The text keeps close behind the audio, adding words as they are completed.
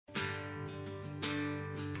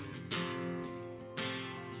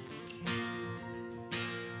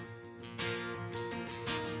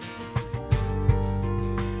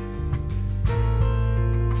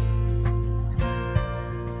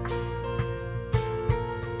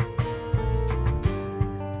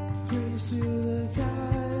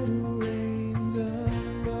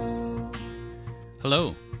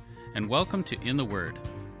Hello, and welcome to In the Word,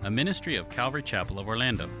 a ministry of Calvary Chapel of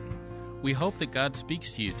Orlando. We hope that God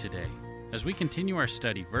speaks to you today as we continue our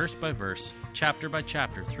study verse by verse, chapter by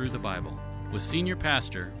chapter through the Bible with Senior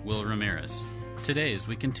Pastor Will Ramirez. Today, as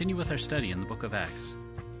we continue with our study in the book of Acts,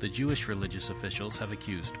 the Jewish religious officials have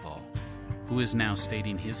accused Paul, who is now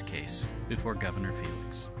stating his case before Governor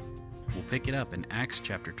Felix. We'll pick it up in Acts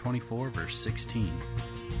chapter 24, verse 16.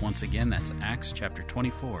 Once again, that's Acts chapter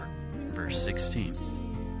 24, verse 16.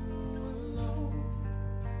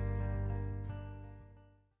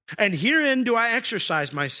 And herein do I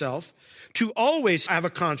exercise myself to always have a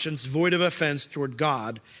conscience void of offense toward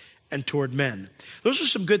God and toward men. Those are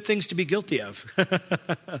some good things to be guilty of.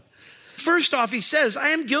 First off, he says, I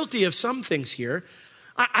am guilty of some things here.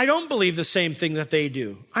 I don't believe the same thing that they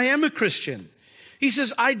do. I am a Christian. He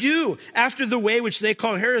says, I do after the way which they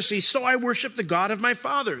call heresy, so I worship the God of my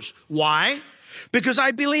fathers. Why? Because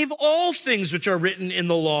I believe all things which are written in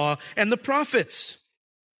the law and the prophets.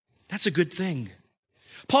 That's a good thing.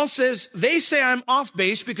 Paul says, they say I'm off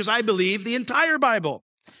base because I believe the entire Bible.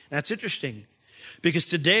 That's interesting, because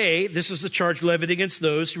today, this is the charge levied against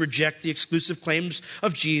those who reject the exclusive claims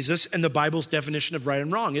of Jesus and the Bible's definition of right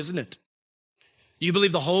and wrong, isn't it? You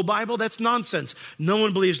believe the whole Bible? That's nonsense. No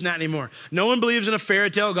one believes in that anymore. No one believes in a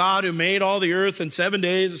fairy tale God who made all the earth in 7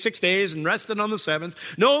 days, 6 days, and rested on the seventh.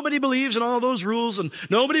 Nobody believes in all those rules, and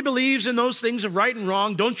nobody believes in those things of right and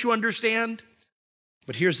wrong. Don't you understand?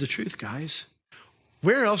 But here's the truth, guys.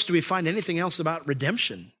 Where else do we find anything else about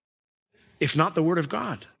redemption, if not the Word of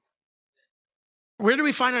God? Where do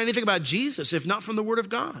we find out anything about Jesus, if not from the Word of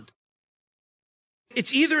God?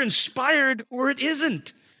 It's either inspired or it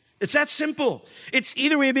isn't. It's that simple. It's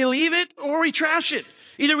either we believe it or we trash it.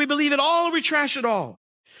 Either we believe it all or we trash it all.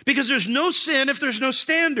 Because there's no sin if there's no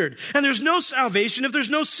standard. And there's no salvation if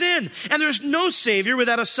there's no sin. And there's no Savior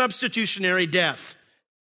without a substitutionary death.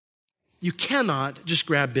 You cannot just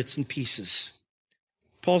grab bits and pieces.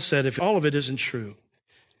 Paul said, if all of it isn't true,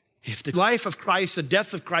 if the life of Christ, the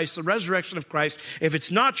death of Christ, the resurrection of Christ, if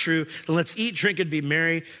it's not true, then let's eat, drink, and be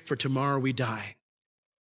merry, for tomorrow we die.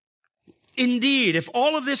 Indeed, if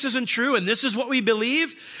all of this isn't true and this is what we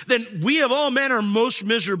believe, then we of all men are most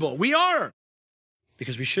miserable. We are.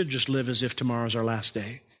 Because we should just live as if tomorrow's our last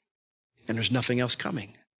day and there's nothing else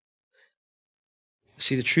coming.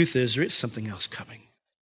 See, the truth is there is something else coming.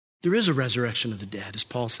 There is a resurrection of the dead, as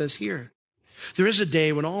Paul says here. There is a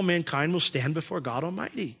day when all mankind will stand before God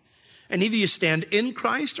Almighty. And either you stand in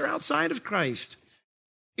Christ or outside of Christ.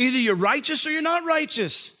 Either you're righteous or you're not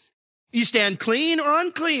righteous. You stand clean or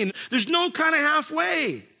unclean. There's no kind of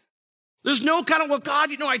halfway. There's no kind of, well, God,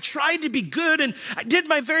 I tried to be good and I did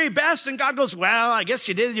my very best. And God goes, well, I guess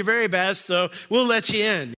you did your very best, so we'll let you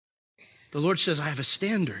in. The Lord says, I have a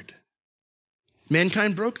standard.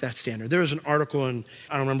 Mankind broke that standard. There was an article in,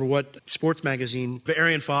 I don't remember what sports magazine, but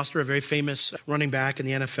Arian Foster, a very famous running back in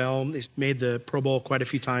the NFL, he's made the Pro Bowl quite a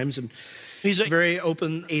few times. And he's a very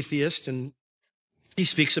open atheist, and he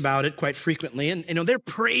speaks about it quite frequently. And, they're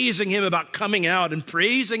praising him about coming out and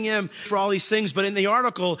praising him for all these things. But in the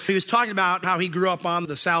article, he was talking about how he grew up on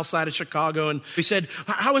the south side of Chicago. And he said,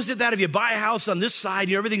 how is it that if you buy a house on this side,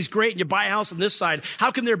 everything's great, and you buy a house on this side,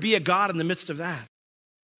 how can there be a God in the midst of that?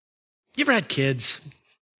 You ever had kids?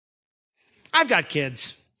 I've got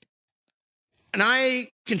kids. And I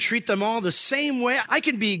can treat them all the same way. I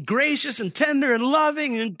can be gracious and tender and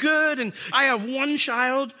loving and good. And I have one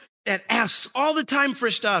child that asks all the time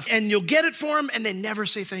for stuff, and you'll get it for them, and they never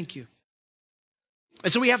say thank you.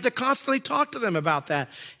 And so we have to constantly talk to them about that.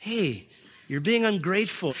 Hey, you're being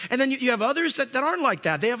ungrateful. And then you have others that aren't like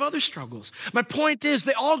that. They have other struggles. My point is,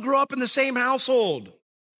 they all grow up in the same household.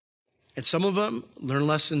 And some of them learn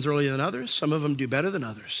lessons earlier than others. Some of them do better than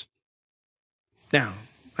others. Now,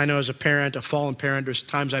 I know as a parent, a fallen parent, there's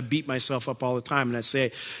times I beat myself up all the time, and I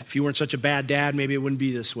say, if you weren't such a bad dad, maybe it wouldn't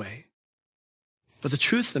be this way. But the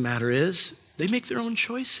truth of the matter is, they make their own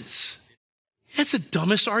choices. That's the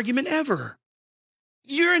dumbest argument ever.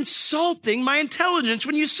 You're insulting my intelligence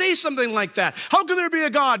when you say something like that. How can there be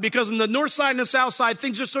a God? Because in the north side and the south side,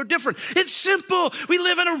 things are so different. It's simple. We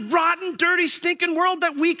live in a rotten, dirty, stinking world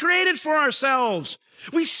that we created for ourselves.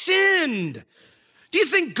 We sinned. Do you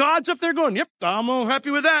think God's up there going, yep, I'm all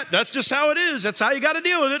happy with that. That's just how it is. That's how you got to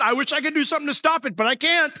deal with it. I wish I could do something to stop it, but I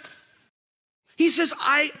can't. He says,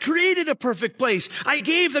 I created a perfect place. I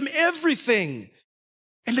gave them everything.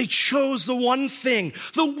 And they chose the one thing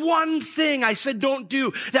I said don't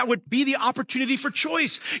do. That would be the opportunity for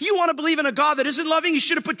choice. You want to believe in a God that isn't loving? You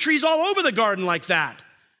should have put trees all over the garden like that.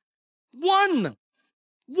 One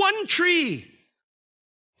tree.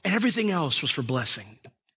 And everything else was for blessing.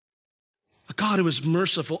 a God who is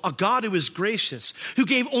merciful, a God who is gracious, who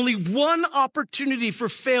gave only one opportunity for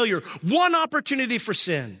failure, one opportunity for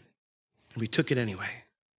sin, and we took it anyway.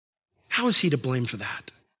 How is he to blame for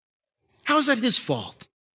that? How is that his fault?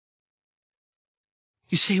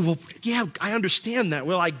 You say, well, yeah, I understand that.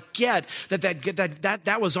 Well, I get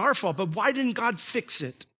that was our fault, but why didn't God fix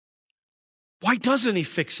it? Why doesn't he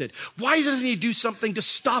fix it? Why doesn't he do something to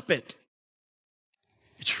stop it?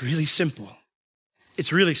 It's really simple.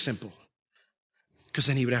 It's really simple. Because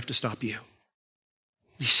then he would have to stop you.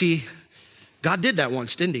 You see, God did that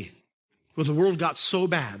once, didn't he? Well, the world got so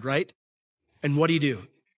bad, right? And what did he do?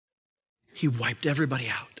 He wiped everybody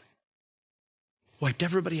out. Wiped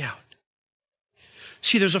everybody out.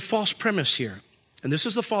 See, there's a false premise here. And this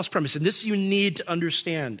is the false premise. And this you need to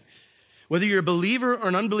understand. Whether you're a believer or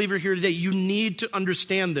an unbeliever here today, you need to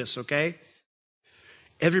understand this, okay?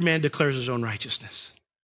 Every man declares his own righteousness.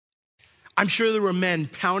 I'm sure there were men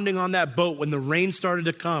pounding on that boat when the rain started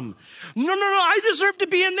to come. No, I deserve to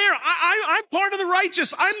be in there. I'm part of the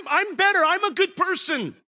righteous. I'm better. I'm a good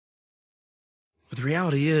person. But the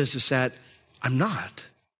reality is that I'm not.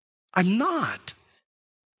 I'm not.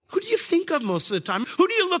 Who do you think of most of the time? Who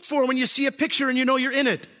do you look for when you see a picture and you know you're in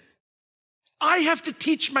it? I have to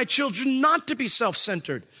teach my children not to be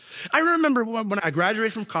self-centered. I remember when I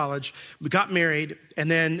graduated from college, we got married, and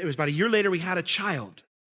then it was about a year later we had a child.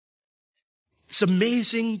 This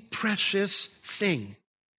amazing, precious thing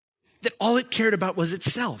that all it cared about was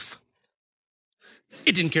itself.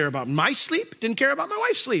 It didn't care about my sleep. It didn't care about my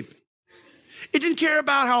wife's sleep. It didn't care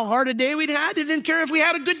about how hard a day we'd had. It didn't care if we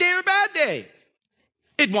had a good day or a bad day.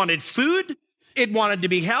 It wanted food. It wanted to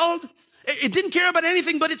be held. It didn't care about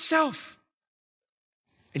anything but itself.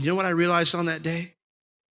 And you know what I realized on that day?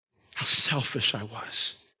 How selfish I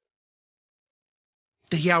was.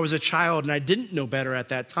 That yeah, I was a child and I didn't know better at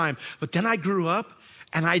that time. But then I grew up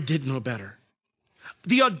and I did know better.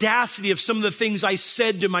 The audacity of some of the things I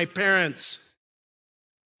said to my parents.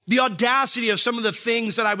 The audacity of some of the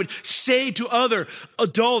things that I would say to other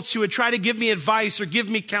adults who would try to give me advice or give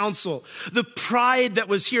me counsel. The pride that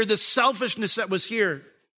was here, the selfishness that was here.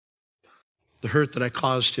 The hurt that I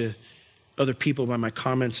caused to other people by my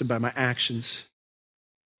comments and by my actions.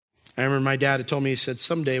 I remember my dad had told me, he said,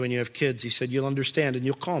 someday when you have kids, he said, you'll understand and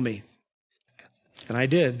you'll call me. And I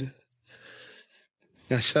did.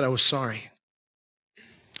 And I said, I was sorry.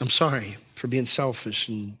 I'm sorry for being selfish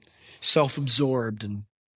and self-absorbed and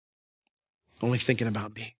only thinking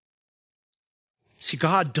about me. See,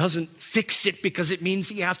 God doesn't fix it because it means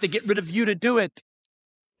he has to get rid of you to do it.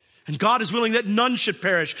 And God is willing that none should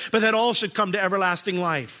perish, but that all should come to everlasting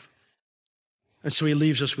life. And so he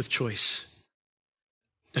leaves us with choice.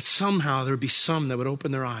 That somehow there would be some that would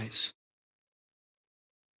open their eyes.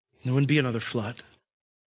 There wouldn't be another flood.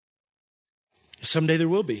 Someday there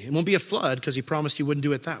will be. It won't be a flood because he promised he wouldn't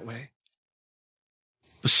do it that way.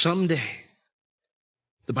 But someday,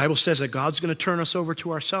 the Bible says that God's going to turn us over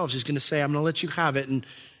to ourselves. He's going to say, I'm going to let you have it and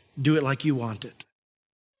do it like you want it.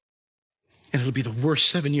 And it'll be the worst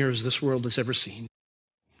 7 years this world has ever seen.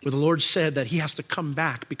 Where the Lord said that he has to come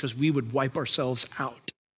back because we would wipe ourselves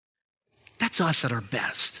out. That's us at our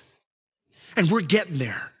best. And we're getting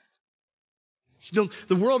there. You know,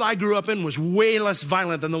 the world I grew up in was way less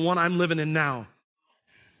violent than the one I'm living in now.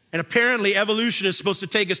 And apparently evolution is supposed to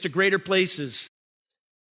take us to greater places.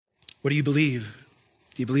 What do you believe?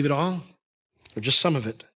 Do you believe it all? Or just some of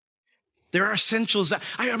it? There are essentials.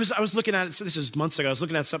 I was looking at it, so this is months ago, I was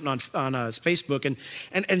looking at something on Facebook,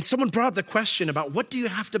 and someone brought up the question about what do you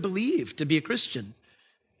have to believe to be a Christian?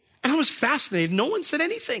 And I was fascinated. No one said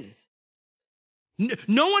anything.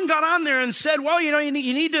 No one got on there and said, well, you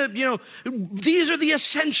need to, these are the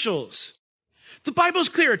essentials. The Bible's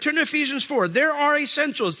clear. Turn to Ephesians 4. There are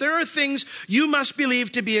essentials. There are things you must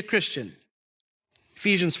believe to be a Christian.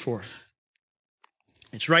 Ephesians 4.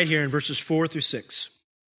 It's right here in verses 4 through 6.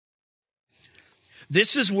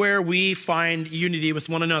 This is where we find unity with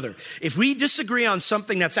one another. If we disagree on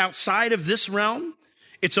something that's outside of this realm,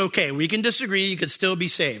 it's okay. We can disagree. You can still be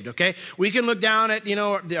saved, okay? We can look down at,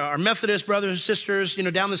 our Methodist brothers and sisters,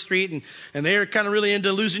 down the street, and they're kind of really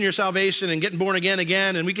into losing your salvation and getting born again,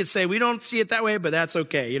 and we could say, we don't see it that way, but that's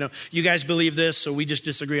okay. You guys believe this, so we just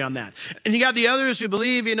disagree on that. And you got the others who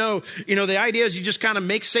believe, the idea is you just kind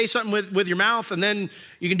of say something with your mouth, and then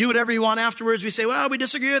you can do whatever you want afterwards. We say, well, we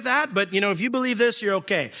disagree with that, but, if you believe this, you're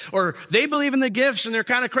okay. Or they believe in the gifts, and they're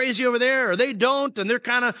kind of crazy over there, or they don't, and they're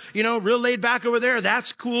kind of, real laid back over there.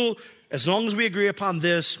 That's cool. As long as we agree upon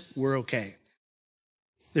this, we're okay.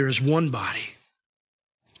 There is one body,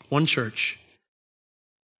 one church,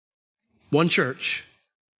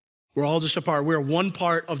 We're all just a part. We're one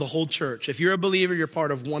part of the whole church. If you're a believer, you're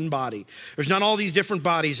part of one body. There's not all these different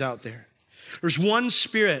bodies out there. There's one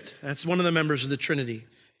Spirit. That's one of the members of the Trinity.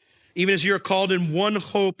 Even as you're called in one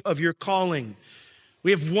hope of your calling.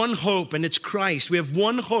 We have one hope, and it's Christ. We have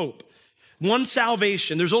one hope, one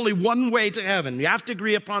salvation. There's only one way to heaven. You have to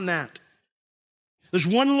agree upon that. There's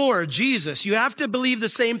one Lord, Jesus. You have to believe the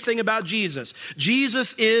same thing about Jesus.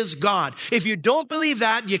 Jesus is God. If you don't believe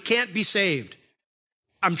that, you can't be saved.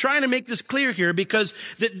 I'm trying to make this clear here because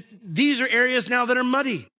these are areas now that are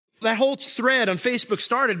muddy. That whole thread on Facebook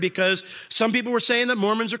started because some people were saying that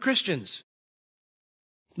Mormons are Christians.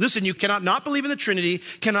 Listen, you cannot not believe in the Trinity,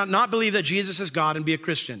 cannot not believe that Jesus is God and be a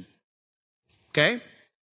Christian. Okay?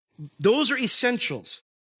 Those are essentials.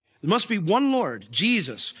 There must be one Lord,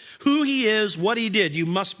 Jesus, who he is, what he did. You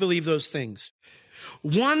must believe those things.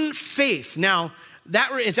 One faith. Now,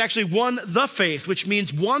 that is actually the faith, which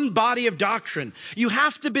means one body of doctrine. You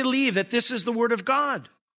have to believe that this is the Word of God.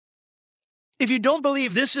 If you don't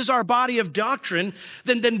believe this is our body of doctrine,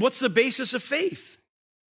 then what's the basis of faith?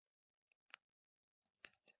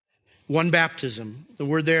 One baptism. The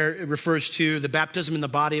word there refers to the baptism in the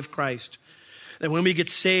body of Christ. That when we get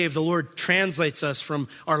saved, the Lord translates us from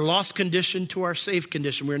our lost condition to our saved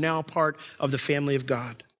condition. We're now a part of the family of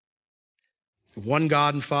God. One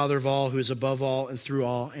God and Father of all, who is above all and through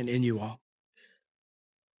all and in you all.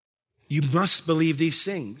 You must believe these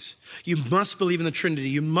things. You must believe in the Trinity.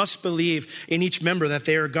 You must believe in each member that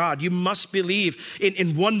they are God. You must believe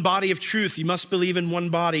in one body of truth. You must believe in one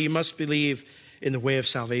body. You must believe in the way of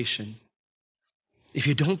salvation. If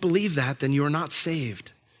you don't believe that, then you are not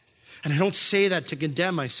saved. And I don't say that to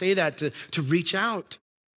condemn. I say that to reach out.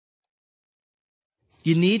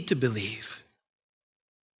 You need to believe.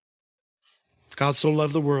 God so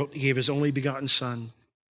loved the world, he gave his only begotten Son.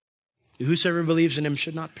 Whosoever believes in him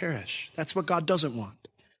should not perish. That's what God doesn't want.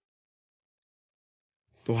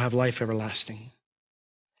 But will have life everlasting.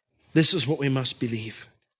 This is what we must believe.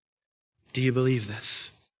 Do you believe this?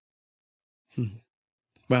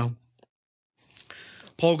 Well,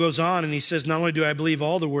 Paul goes on and he says, not only do I believe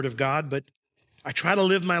all the Word of God, but I try to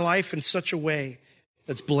live my life in such a way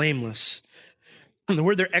that's blameless. And the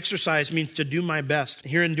word there, exercise, means to do my best.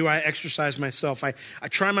 Herein do I exercise myself. I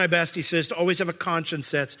try my best, he says, to always have a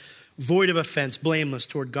conscience that's void of offense, blameless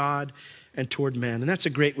toward God and toward men. And that's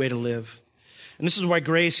a great way to live. And this is why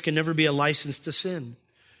grace can never be a license to sin.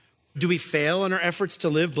 Do we fail in our efforts to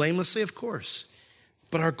live blamelessly? Of course.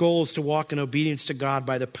 But our goal is to walk in obedience to God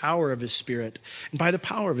by the power of his Spirit and by the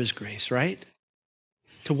power of his grace, right?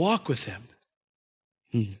 To walk with him.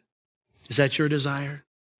 Is that your desire?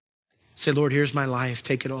 Say, Lord, here's my life.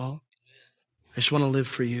 Take it all. I just want to live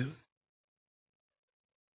for you.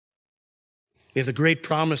 We have the great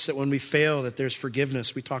promise that when we fail, that there's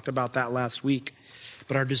forgiveness. We talked about that last week.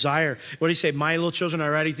 But our desire, what do you say? My little children, I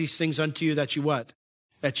write these things unto you that you what?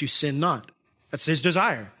 That you sin not. That's his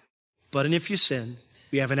desire. But and if you sin,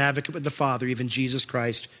 we have an advocate with the Father, even Jesus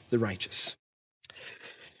Christ, the righteous.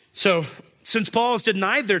 So, since Paul has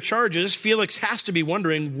denied their charges, Felix has to be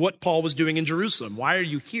wondering what Paul was doing in Jerusalem. Why are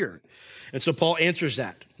you here? And so Paul answers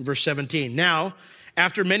that in verse 17. Now,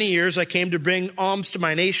 after many years, I came to bring alms to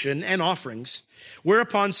my nation and offerings,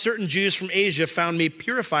 whereupon certain Jews from Asia found me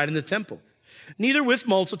purified in the temple, neither with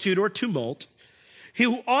multitude or tumult,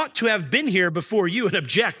 who ought to have been here before you and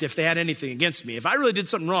object if they had anything against me. If I really did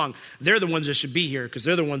something wrong, they're the ones that should be here because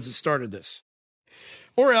they're the ones that started this.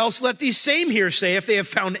 Or else let these same here say if they have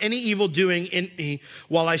found any evil doing in me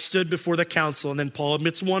while I stood before the council. And then Paul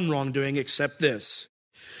admits one wrongdoing, except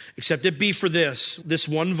it be for this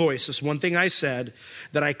one voice, this one thing I said,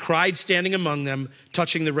 that I cried standing among them,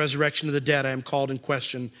 touching the resurrection of the dead. I am called in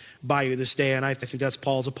question by you this day. And I think that's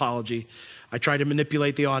Paul's apology. I tried to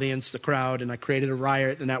manipulate the audience, the crowd, and I created a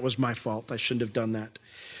riot, and that was my fault. I shouldn't have done that.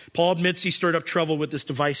 Paul admits he stirred up trouble with this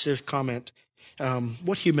divisive comment.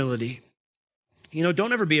 What humility. You know,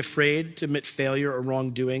 don't ever be afraid to admit failure or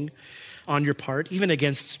wrongdoing on your part, even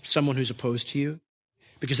against someone who's opposed to you.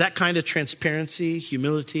 Because that kind of transparency,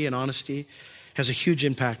 humility, and honesty has a huge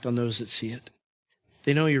impact on those that see it.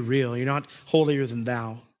 They know you're real. You're not holier than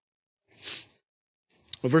thou.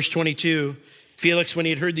 Well, verse 22, Felix, when he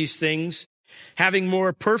had heard these things, having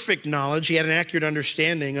more perfect knowledge, he had an accurate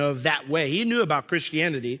understanding of that way. He knew about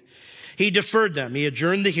Christianity. He deferred them. He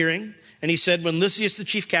adjourned the hearing. And he said, when Lysias, the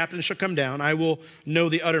chief captain, shall come down, I will know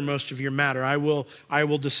the uttermost of your matter. I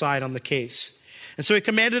will decide on the case. And so he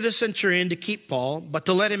commanded a centurion to keep Paul, but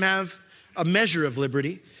to let him have a measure of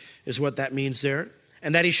liberty, is what that means there,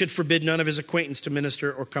 and that he should forbid none of his acquaintance to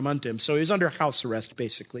minister or come unto him. So he's under house arrest,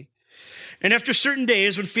 basically. And after certain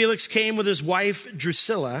days, when Felix came with his wife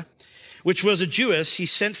Drusilla, which was a Jewess, he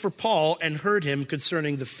sent for Paul and heard him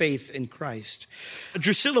concerning the faith in Christ.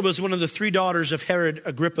 Drusilla was one of the 3 daughters of Herod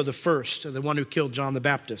Agrippa I, the one who killed John the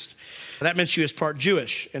Baptist. That meant she was part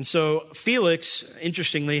Jewish. And so Felix,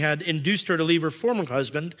 interestingly, had induced her to leave her former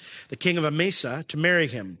husband, the king of Emesa, to marry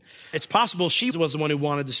him. It's possible she was the one who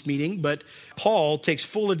wanted this meeting, but Paul takes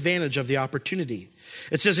full advantage of the opportunity.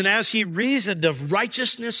 It says, and as he reasoned of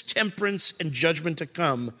righteousness, temperance, and judgment to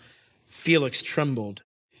come, Felix trembled.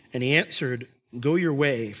 And he answered, go your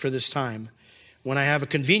way for this time. When I have a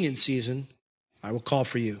convenient season, I will call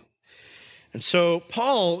for you. And so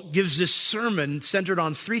Paul gives this sermon centered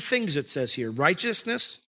on 3 things, it says here: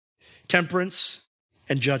 righteousness, temperance,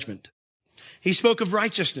 and judgment. He spoke of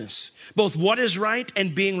righteousness, both what is right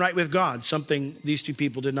and being right with God, something these 2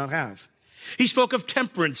 people did not have. He spoke of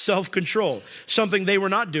temperance, self-control, something they were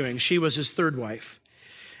not doing. She was his 3rd wife.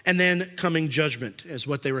 And then coming judgment is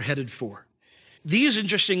what they were headed for. These,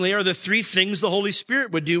 interestingly, are the 3 things the Holy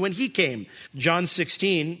Spirit would do when he came. John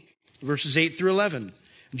 16, verses 8 through 11.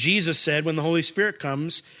 Jesus said, when the Holy Spirit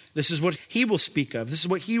comes, this is what he will speak of. This is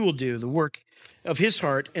what he will do, the work of his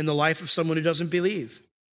heart in the life of someone who doesn't believe.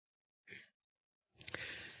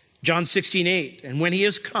 John 16, 8. And when he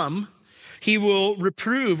has come, he will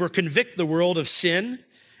reprove or convict the world of sin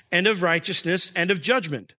and of righteousness and of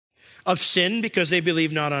judgment. Of sin, because they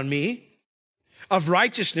believe not on me. Of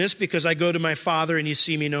righteousness, because I go to my Father and you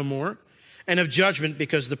see me no more. And of judgment,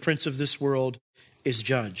 because the prince of this world is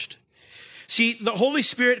judged. See, the Holy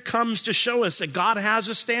Spirit comes to show us that God has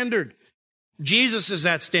a standard. Jesus is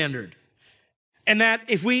that standard. And that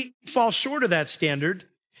if we fall short of that standard,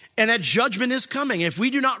 and that judgment is coming, if we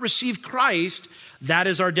do not receive Christ, that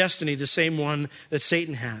is our destiny, the same one that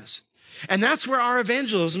Satan has. And that's where our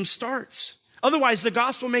evangelism starts. Otherwise, the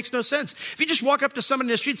gospel makes no sense. If you just walk up to someone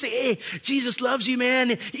in the street and say, hey, Jesus loves you,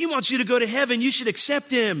 man. He wants you to go to heaven. You should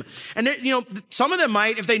accept him. And some of them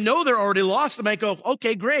might, if they know they're already lost, they might go,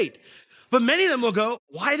 okay, great. But many of them will go,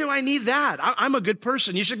 why do I need that? I'm a good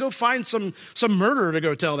person. You should go find some murderer to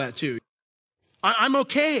go tell that to. I'm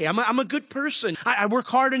okay. I'm a good person. I work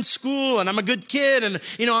hard in school and I'm a good kid and,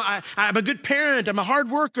 I'm a good parent. I'm a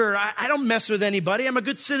hard worker. I don't mess with anybody. I'm a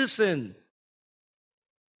good citizen.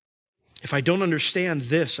 If I don't understand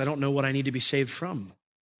this, I don't know what I need to be saved from.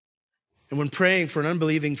 And when praying for an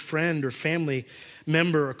unbelieving friend or family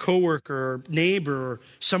member or coworker or neighbor or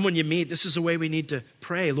someone you meet, this is the way we need to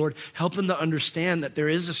pray. Lord, help them to understand that there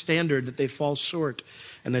is a standard, that they fall short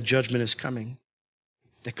and that judgment is coming.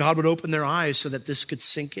 That God would open their eyes so that this could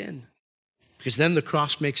sink in. Because then the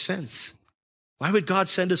cross makes sense. Why would God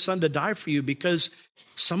send his son to die for you? Because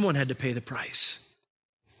someone had to pay the price.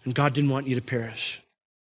 And God didn't want you to perish.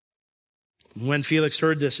 When Felix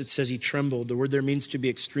heard this, it says he trembled. The word there means to be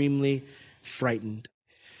extremely frightened.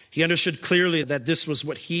 He understood clearly that this was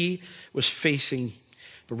what he was facing.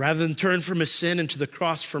 But rather than turn from his sin and to the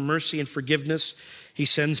cross for mercy and forgiveness, he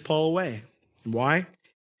sends Paul away. And why?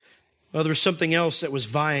 Well, there was something else that was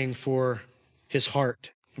vying for his heart.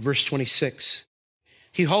 Verse 26.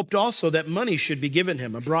 He hoped also that money should be given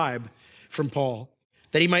him, a bribe from Paul,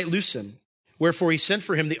 that he might loose him. Wherefore he sent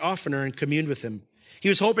for him the offerer and communed with him. He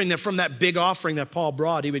was hoping that from that big offering that Paul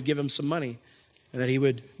brought, he would give him some money and that he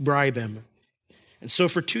would bribe him. And so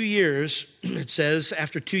for 2 years, it says,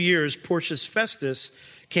 after 2 years, Porcius Festus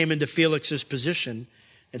came into Felix's position,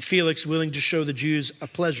 and Felix, willing to show the Jews a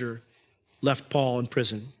pleasure, left Paul in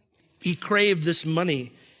prison. He craved this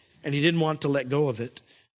money, and he didn't want to let go of it.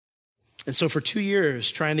 And so for 2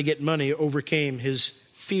 years, trying to get money overcame his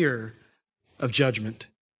fear of judgment.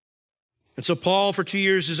 And so Paul, for 2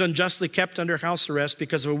 years, is unjustly kept under house arrest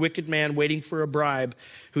because of a wicked man waiting for a bribe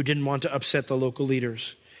who didn't want to upset the local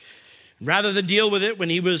leaders. Rather than deal with it, when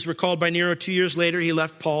he was recalled by Nero 2 years later, he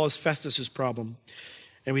left Paul as Festus's problem.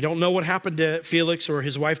 And we don't know what happened to Felix or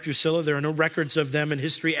his wife Drusilla. There are no records of them in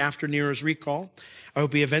history after Nero's recall. I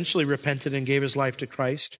hope he eventually repented and gave his life to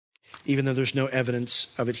Christ, even though there's no evidence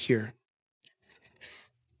of it here.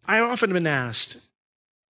 I have often been asked,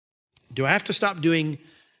 do I have to stop doing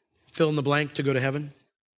fill in the blank to go to heaven?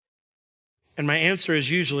 And my answer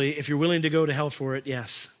is usually, if you're willing to go to hell for it,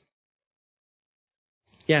 yes.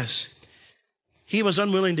 Yes. He was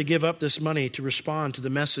unwilling to give up this money to respond to the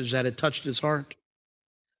message that had touched his heart.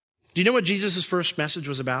 Do you know what Jesus' first message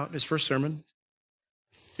was about, his first sermon?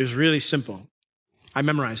 It was really simple. I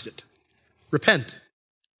memorized it. Repent.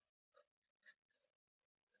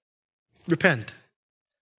 Repent.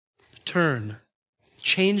 Turn.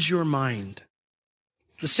 Change your mind.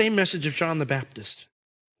 The same message of John the Baptist.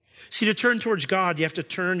 See, to turn towards God, you have to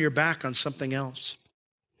turn your back on something else.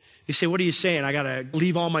 You say, what are you saying? I got to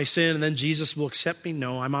leave all my sin and then Jesus will accept me?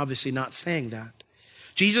 No, I'm obviously not saying that.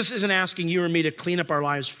 Jesus isn't asking you or me to clean up our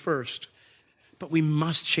lives first, but we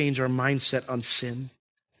must change our mindset on sin.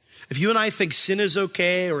 If you and I think sin is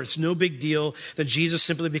okay or it's no big deal, then Jesus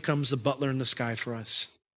simply becomes the butler in the sky for us.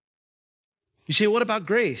 You say, what about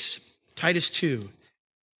grace? Titus 2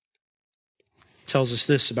 tells us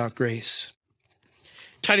this about grace.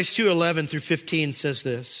 Titus 2:11 through 15 says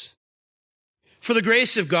this. For the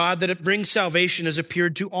grace of God that it brings salvation has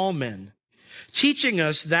appeared to all men, teaching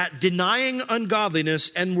us that denying ungodliness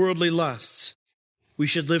and worldly lusts, we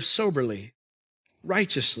should live soberly,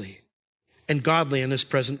 righteously, and godly in this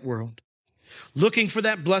present world, looking for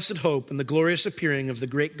that blessed hope and the glorious appearing of the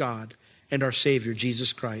great God and our Savior,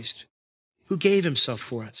 Jesus Christ, who gave himself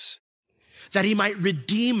for us, that he might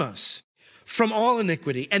redeem us from all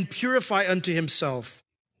iniquity and purify unto himself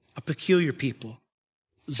a peculiar people,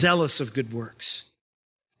 zealous of good works.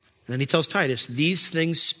 And then he tells Titus, these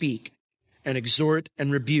things speak and exhort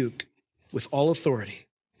and rebuke with all authority,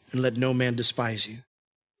 and let no man despise you.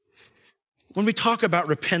 When we talk about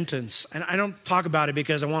repentance, and I don't talk about it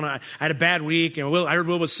because I had a bad week, and I heard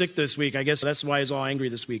Will was sick this week. I guess that's why he's all angry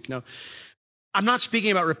this week. No, I'm not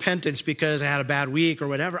speaking about repentance because I had a bad week or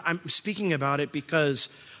whatever. I'm speaking about it because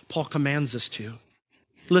Paul commands us to.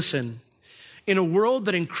 Listen, in a world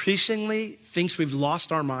that increasingly thinks we've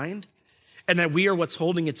lost our mind and that we are what's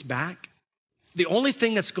holding its back, the only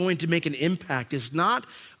thing that's going to make an impact is not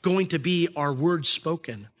going to be our words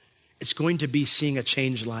spoken. It's going to be seeing a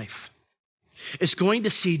changed life. It's going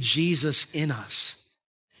to see Jesus in us.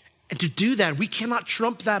 And to do that, we cannot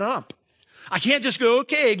trump that up. I can't just go,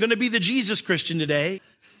 okay, going to be the Jesus Christian today.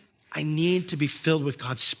 I need to be filled with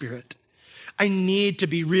God's Spirit. I need to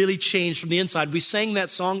be really changed from the inside. We sang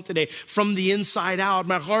that song today, from the inside out.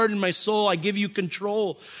 My heart and my soul, I give you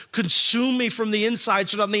control. Consume me from the inside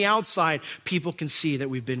so that on the outside, people can see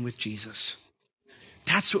that we've been with Jesus.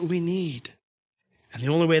 That's what we need. And the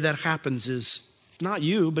only way that happens is not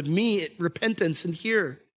you, but me, repentance and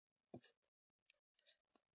here.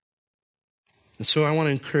 And so I want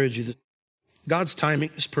to encourage you that God's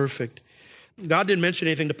timing is perfect. God didn't mention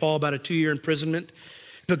anything to Paul about a 2-year imprisonment,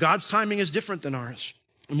 but God's timing is different than ours.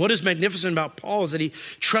 And what is magnificent about Paul is that he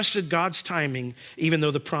trusted God's timing, even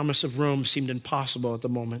though the promise of Rome seemed impossible at the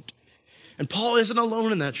moment. And Paul isn't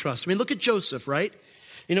alone in that trust. I mean, look at Joseph, right?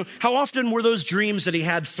 You know, how often were those dreams that he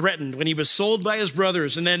had threatened when he was sold by his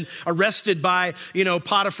brothers and then arrested by,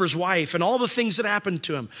 Potiphar's wife and all the things that happened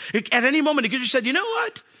to him? At any moment, he could have said, you know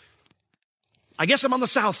what? I guess I'm on the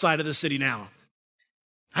south side of the city now.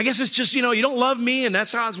 I guess it's just, you don't love me and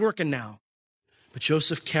that's how it's working now. But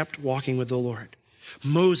Joseph kept walking with the Lord.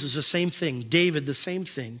 Moses, the same thing. David, the same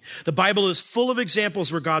thing. The Bible is full of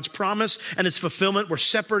examples where God's promise and its fulfillment were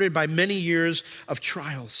separated by many years of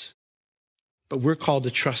trials. But we're called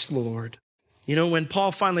to trust the Lord. When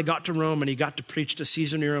Paul finally got to Rome and he got to preach to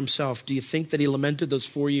Caesar Nero himself, do you think that he lamented those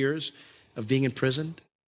 4 years of being imprisoned?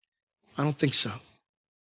 I don't think so.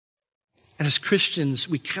 And as Christians,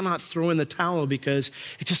 we cannot throw in the towel because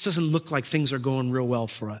it just doesn't look like things are going real well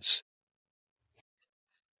for us.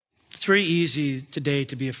 It's very easy today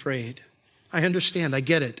to be afraid. I understand, I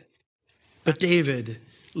get it. But David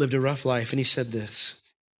lived a rough life and he said this,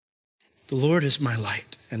 the Lord is my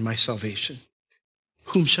light and my salvation.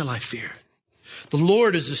 Whom shall I fear? The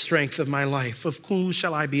Lord is the strength of my life. Of whom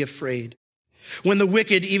shall I be afraid? When the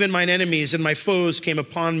wicked, even mine enemies and my foes, came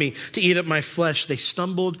upon me to eat up my flesh, they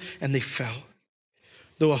stumbled and they fell.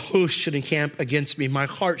 Though a host should encamp against me, my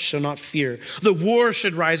heart shall not fear. The war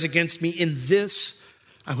should rise against me. In this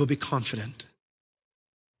I will be confident.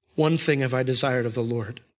 One thing have I desired of the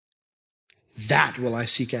Lord. That will I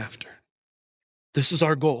seek after. This is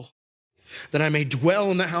our goal. That I may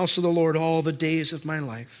dwell in the house of the Lord all the days of my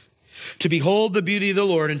life, to behold the beauty of the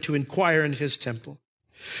Lord and to inquire in his temple.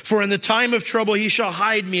 For in the time of trouble he shall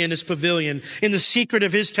hide me in his pavilion. In the secret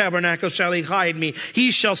of his tabernacle shall he hide me.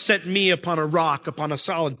 He shall set me upon a rock, upon a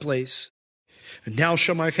solid place. And now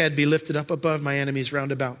shall my head be lifted up above my enemies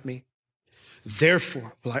round about me.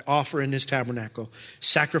 Therefore will I offer in his tabernacle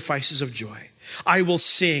sacrifices of joy. I will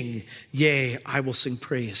sing, yea, I will sing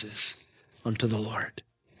praises unto the Lord.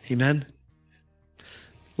 Amen.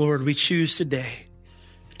 Lord, we choose today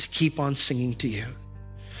to keep on singing to you.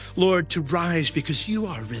 Lord, to rise because you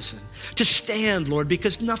are risen. To stand, Lord,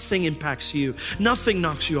 because nothing impacts you. Nothing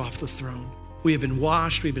knocks you off the throne. We have been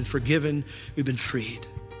washed, we've been forgiven, we've been freed.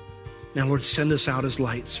 Now, Lord, send us out as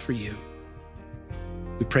lights for you.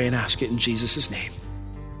 We pray and ask it in Jesus' name.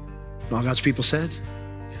 And all God's people said,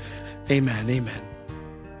 amen, amen.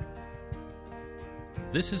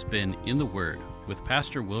 This has been In the Word with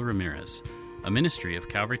Pastor Will Ramirez, a ministry of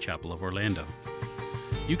Calvary Chapel of Orlando.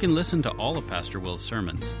 You can listen to all of Pastor Will's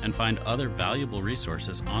sermons and find other valuable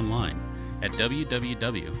resources online at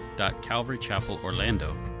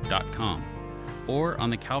www.calvarychapelorlando.com or on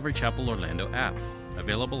the Calvary Chapel Orlando app,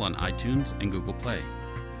 available on iTunes and Google Play.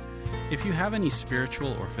 If you have any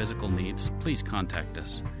spiritual or physical needs, please contact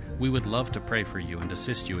us. We would love to pray for you and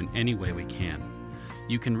assist you in any way we can.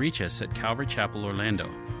 You can reach us at Calvary Chapel Orlando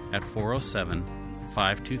at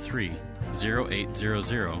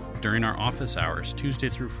 407-523-0800 during our office hours Tuesday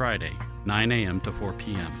through Friday, 9 a.m. to 4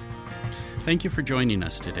 p.m. Thank you for joining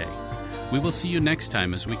us today. We will see you next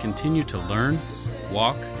time as we continue to learn,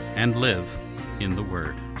 walk, and live in the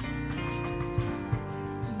Word.